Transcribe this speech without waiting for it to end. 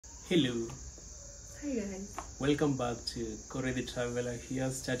Hello. Hi guys. Welcome back to Kore the Traveler here,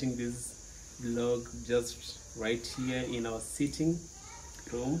 starting this vlog just right here in our sitting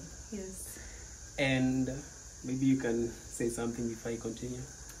room. Yes. And maybe you can say something before I continue.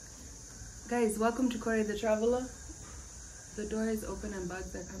 Guys, welcome to Kore the Traveler. The door is open and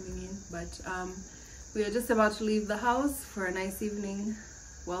bags are coming in, but we are just about to leave the house for a nice evening.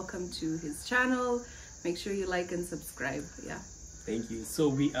 Welcome to his channel. Make sure you like and subscribe. Yeah. Thank you. So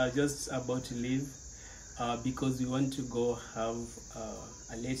we are just about to leave because we want to go have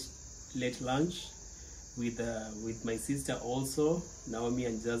a late lunch with my sister also, Naomi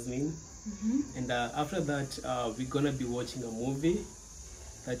and Jasmine. And after that, we're gonna be watching a movie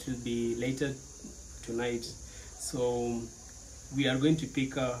that will be later tonight. So we are going to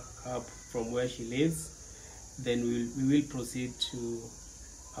pick her up from where she lives. Then we will proceed to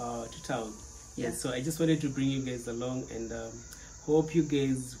town. Yes. So I just wanted to bring you guys along and hope you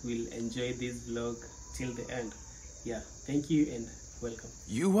guys will enjoy this vlog till the end. Yeah, thank you and welcome.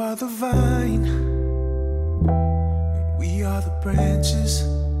 You are the vine, and we are the branches.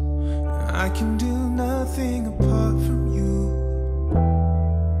 I can do nothing apart from you.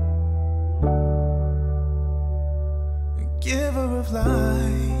 Giver of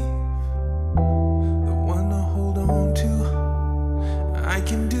life, the one to hold on to. I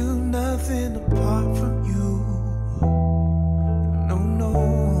can do nothing apart from you. No, no.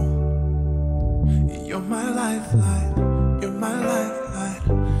 You're my lifeline. You're my lifeline.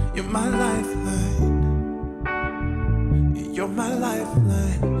 You're my lifeline. You're my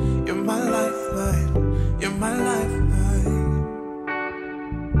lifeline. You're my lifeline. You're my lifeline.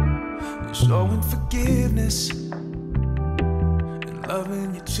 You're showing forgiveness.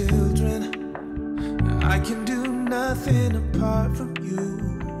 Loving your children, I can do nothing apart from you.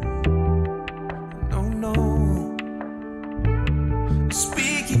 No, no.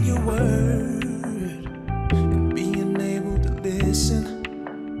 Speaking your word and being able to listen,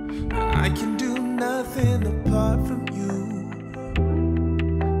 I can do nothing apart from you.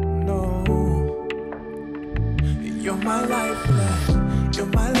 No. You're my lifeline. You're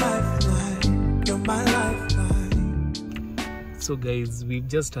my lifeline. You're my lifeline. So guys, we've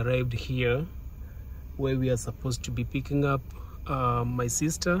just arrived here where we are supposed to be picking up my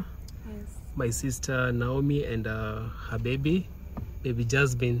sister. Yes. My sister Naomi and her baby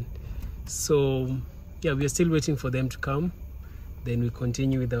Jasmine. So yeah, we are still waiting for them to come. Then we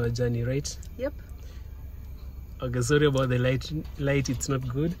continue with our journey, right? Yep. Okay, sorry about the light, it's not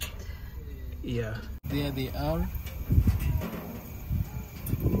good. Yeah. There they are.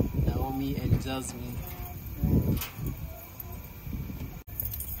 Naomi and Jasmine.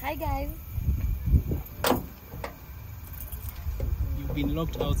 Hi guys. You've been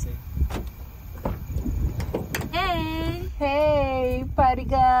locked outside. Hey, party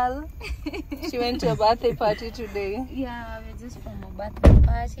girl. She went to a birthday party today. Yeah, we're just from a birthday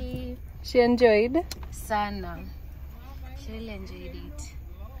party. She enjoyed? Sana. She really enjoyed it.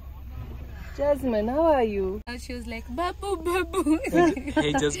 Jasmine, how are you? And she was like, Babu, Babu.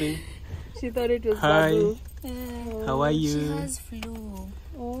 Hey Jasmine. She thought it was Hi. Babu. How are you? She has flu.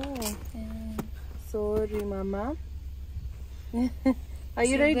 Oh. Sorry, Mama. Are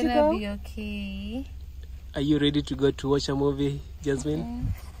you ready to go? Be okay. Are you ready to go to watch a movie,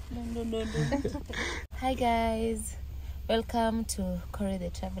 Jasmine? No. Hi guys, welcome to Kore the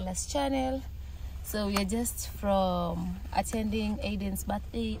Traveler's channel. So we are just from attending Aiden's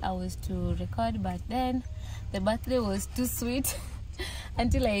birthday. I was to record, but then the birthday was too sweet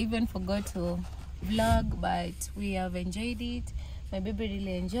until I even forgot to vlog. But we have enjoyed it. My baby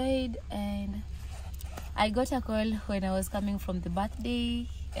really enjoyed, and I got a call when I was coming from the birthday,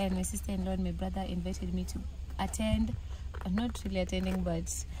 and my sister-in-law and my brother invited me to attend. I'm not really attending,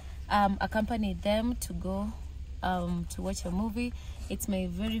 but accompanied them to go to watch a movie. It's my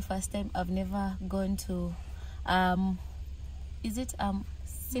very first time. I've never gone to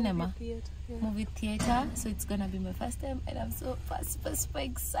cinema movie theater, so it's gonna be my first time, and I'm so super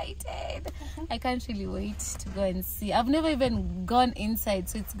excited. I can't really wait to go and see. I've never even gone inside,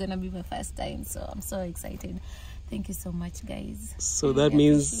 so it's gonna be my first time, so I'm so excited. Thank you so much, guys. So that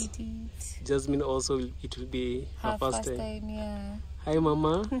means Jasmine also, it will be her first time. Yeah. Hi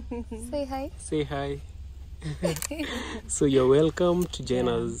Mama. Say hi. Say hi. So you're welcome to join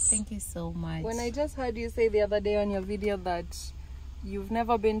us. Thank you so much. When I just heard you say the other day on your video that you've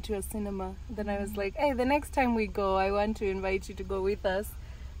never been to a cinema, then I was like, hey, the next time we go, I want to invite you to go with us.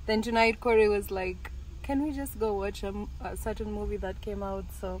 Then tonight Kore was like, can we just go watch a certain movie that came out?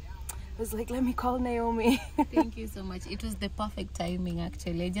 So I was like, let me call Naomi. Thank you so much. It was the perfect timing,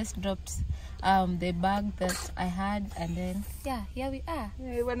 actually. I just dropped the bag that I had, and then, yeah, here we are.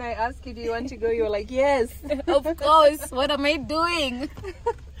 When I asked you, do you want to go? You were like, yes. Of course. What am I doing?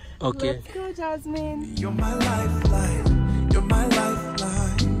 Okay. Let's go, Jasmine. You're my lifeline. You're my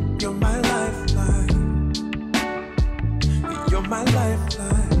lifeline. You're my lifeline. You're my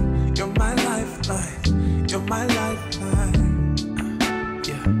lifeline. You're my lifeline. You're my lifeline.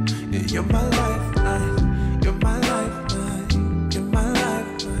 Yeah. You're my lifeline. You're my lifeline. You're my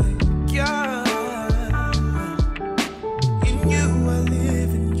lifeline. Yeah. In you I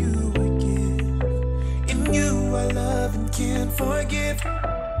live, in you I give. In you I love and can't forgive.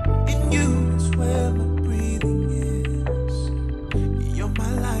 In you is where my breathing is. You're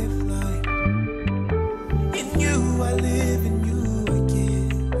my lifeline. In you I live, in you I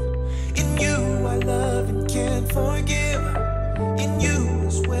give. In you I love and can't forgive. In you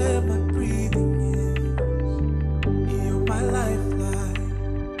is where my breathing is. You're my lifeline.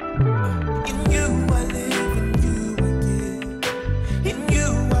 In you I live, in you I give. In you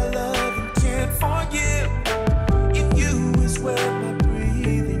I love and can't forgive. In you is where my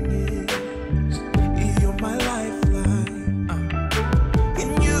breathing is. You're my lifeline. In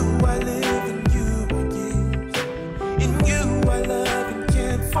you I live, in you I give. In you I love and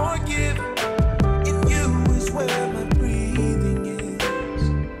can't forgive. In you is where my breathing is.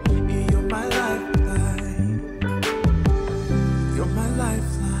 You're my lifeline. You're my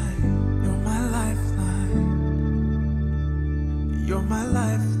lifeline. You're my lifeline. You're my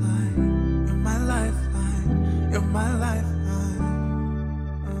lifeline. You're my lifeline. You're my lifeline.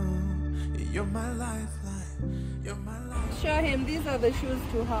 You're my lifeline. You're my lifeline. Show him, these are the shoes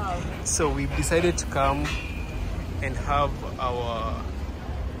to have. So we've decided to come and have our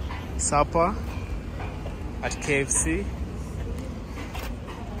supper at KFC.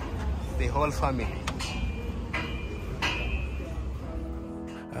 The whole family.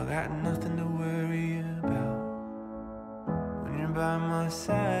 I got nothing to worry about when you're by my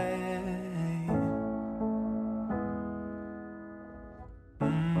side.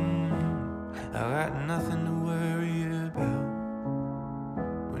 I got nothing to worry about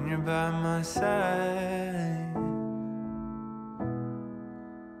when you're by my side.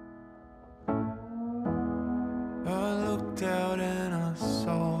 I looked out and I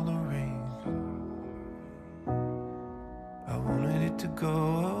saw the rain. I wanted it to go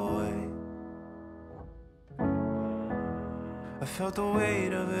away. I felt the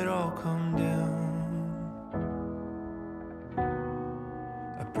weight of it all come down.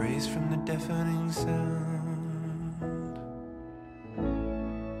 I braced from the deafening sound.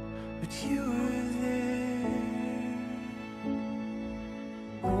 But you were there,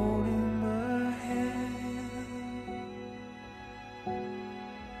 holding my hand.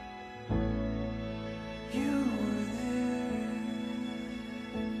 You were there,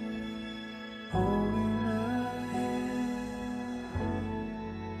 holding my hand.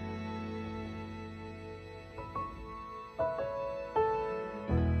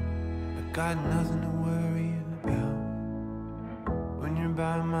 I got nothing to worry about when you're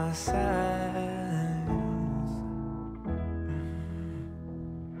by my side.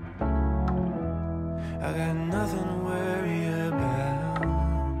 I got nothing to worry about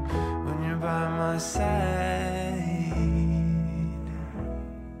when you're by my side.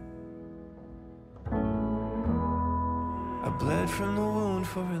 I bled from the wound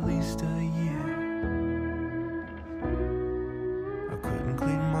for at least a year. I couldn't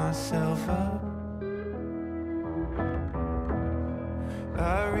clean myself up. I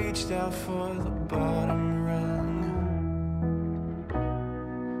reached out for the bottom rung.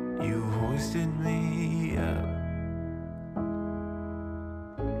 You hoisted me up.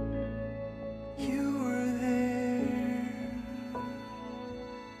 You were there,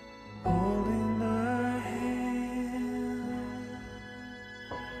 holding my hand.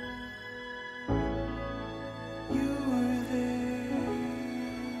 You were there,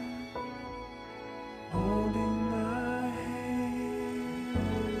 holding my hand.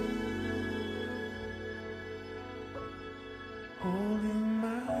 Holding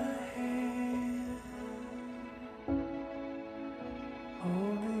my hand.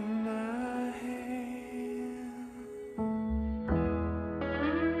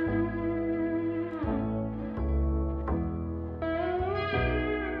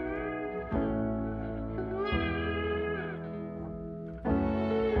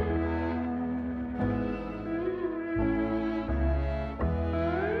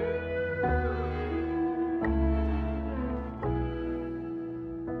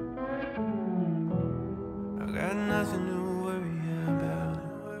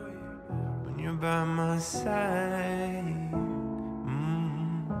 side.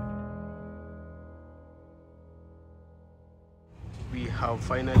 We have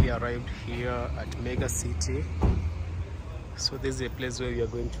finally arrived here at Mega City. So this is a place where we are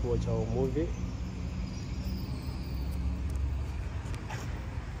going to watch our movie.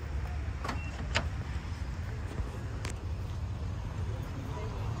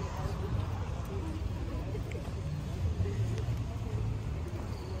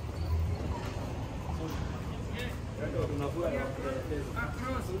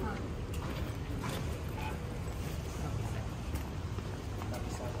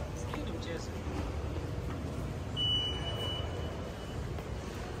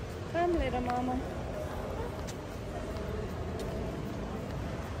 Come, little mama.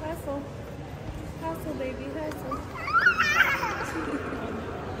 Hustle. Hustle, baby, hustle.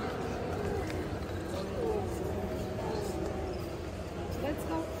 Let's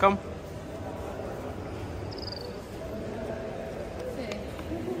go. Come.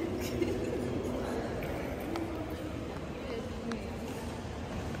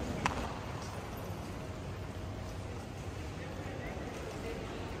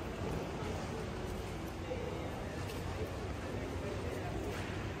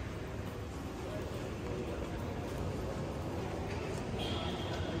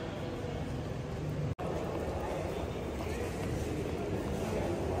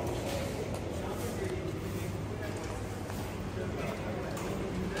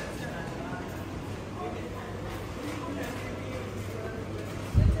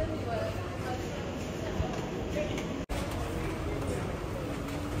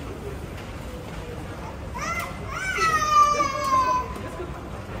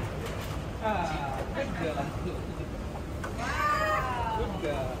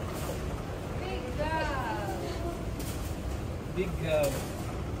 Big girl.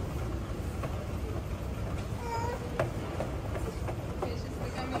 She's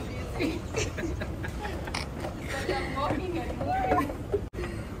becoming busy. But I'm walking and moving.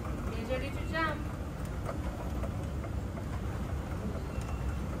 He's ready to jump.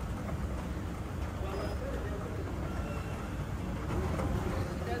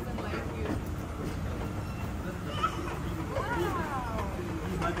 She doesn't like you.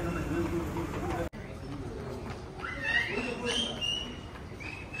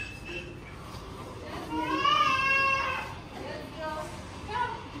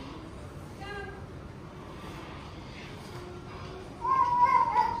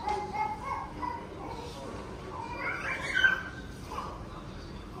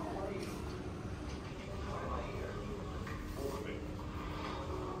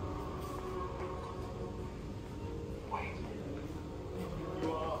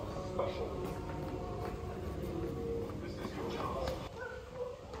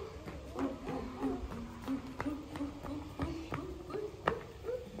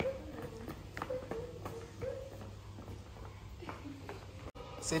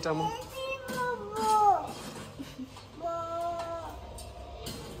 Say it, Amo.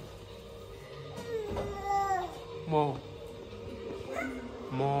 More.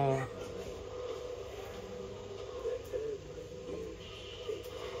 More.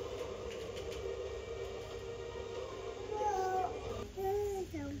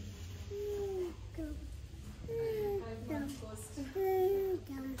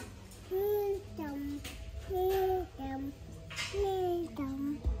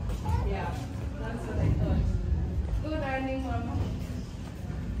 Yeah, that's what I thought. Good earning, Mama.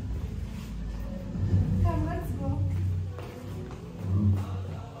 Come, let's go.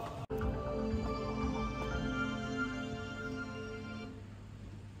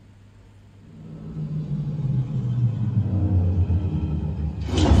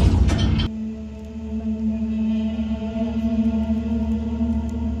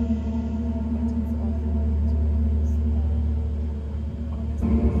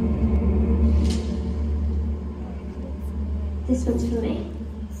 This one's for me.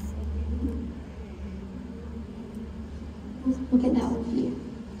 We'll get that one for you.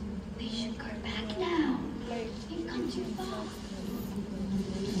 We should go back now. You've come too far.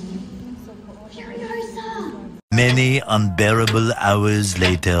 Furiosa! Many unbearable hours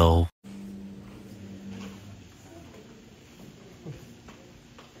later.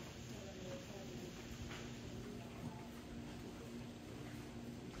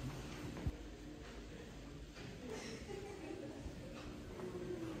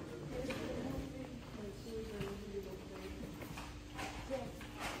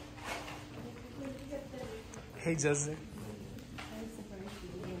 Hey, Jasmine.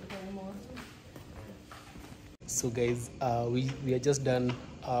 So guys, we are just done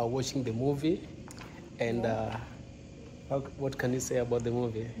watching the movie, And what can you say about the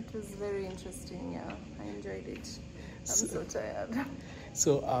movie? It was very interesting. Yeah, I enjoyed it. I'm so tired.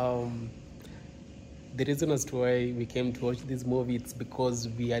 So the reason as to why we came to watch this movie, it's because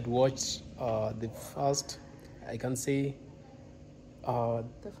we had watched the first, I can say,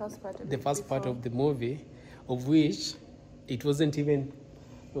 The first part of the movie, of which it wasn't even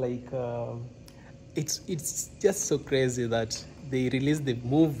like it's just so crazy that they released the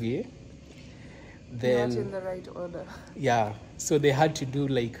movie, then not in the right order. Yeah, so they had to do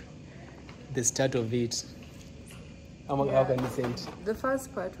like the start of it. How can you say it? The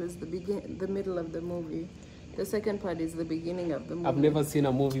first part was the middle of the movie. The second part is the beginning of the movie. I've never seen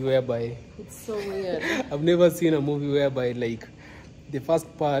a movie whereby It's so weird. I've never seen a movie whereby like the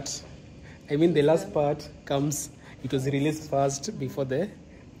first part, I mean the last part comes, it was released first before the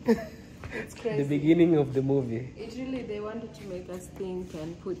It's crazy. the beginning of the movie. It really, they wanted to make us think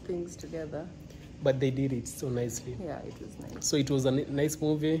and put things together. But they did it so nicely. Yeah, it was nice. So it was a nice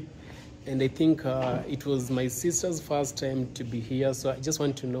movie, and I think it was my sister's first time to be here, so I just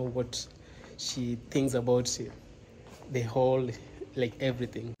want to know what she thinks about the whole, like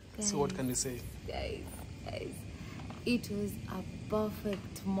everything. So what can you say? Guys, it was a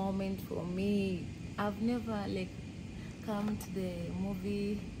perfect moment for me. I've never like come to the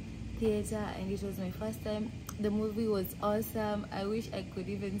movie theater, and it was my first time. The movie was awesome. I wish I could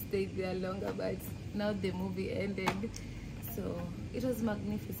even stay there longer, but now the movie ended. So it was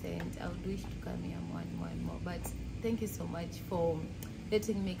magnificent. I would wish to come here more and more. But thank you so much for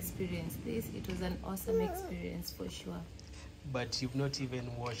letting me experience this. It was an awesome experience for sure. But you've not even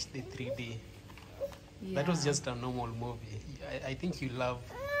watched the 3D. Yeah. That was just a normal movie. I think you love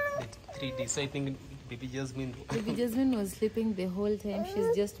the 3D. So I think Baby Jasmine was sleeping the whole time.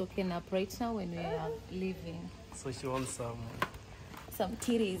 She's just waking up right now when we are leaving. So she wants some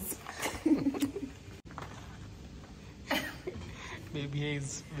titties. Baby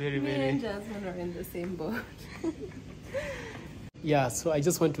is very Me and Jasmine are in the same boat. Yeah, so I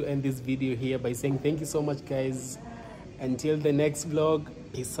just want to end this video here by saying thank you so much, guys. Until the next vlog,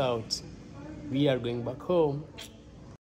 peace out. We are going back home.